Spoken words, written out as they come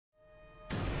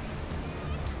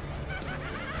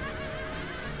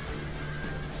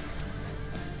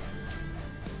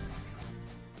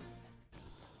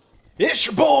It's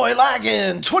your boy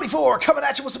Laggin 24 coming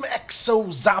at you with some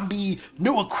EXO zombie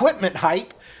new equipment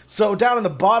hype. So down in the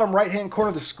bottom right hand corner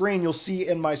of the screen, you'll see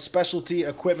in my specialty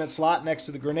equipment slot next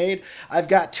to the grenade, I've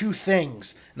got two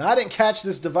things. Now I didn't catch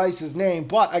this device's name,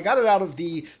 but I got it out of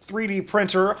the 3D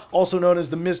printer, also known as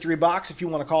the mystery box if you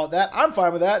want to call it that. I'm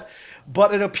fine with that.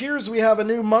 But it appears we have a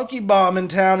new monkey bomb in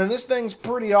town, and this thing's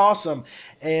pretty awesome.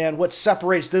 And what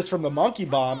separates this from the monkey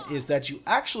bomb is that you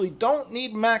actually don't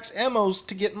need max ammos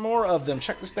to get more of them.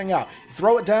 Check this thing out. You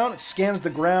throw it down, it scans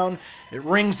the ground, it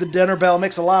rings the dinner bell,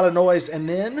 makes a lot of noise, and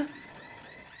then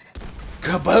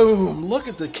kaboom! Look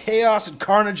at the chaos and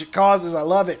carnage it causes. I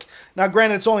love it. Now,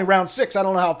 granted, it's only round 6. I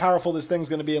don't know how powerful this thing's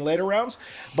going to be in later rounds,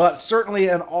 but certainly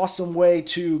an awesome way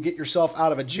to get yourself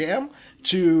out of a jam,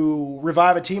 to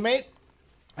revive a teammate.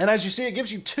 And as you see, it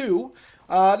gives you 2.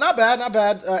 Not bad, not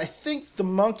bad. I think the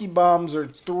monkey bombs are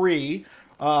 3,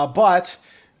 but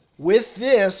with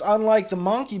this, unlike the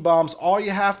monkey bombs, all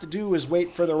you have to do is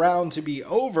wait for the round to be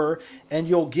over, and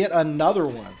you'll get another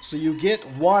one. So you get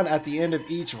 1 at the end of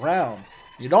each round.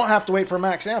 You don't have to wait for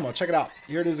max ammo. Check it out.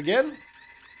 Here it is again.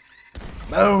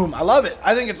 Boom. I love it.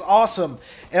 I think it's awesome.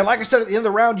 And like I said, at the end of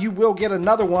the round, you will get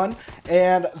another one.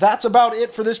 And that's about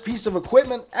it for this piece of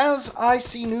equipment. As I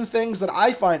see new things that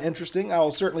I find interesting, I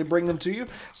will certainly bring them to you.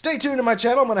 Stay tuned to my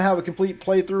channel. I'm going to have a complete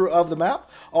playthrough of the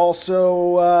map.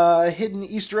 Also, a hidden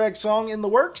Easter egg song in the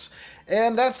works.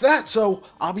 And that's that. So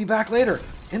I'll be back later.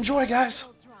 Enjoy, guys.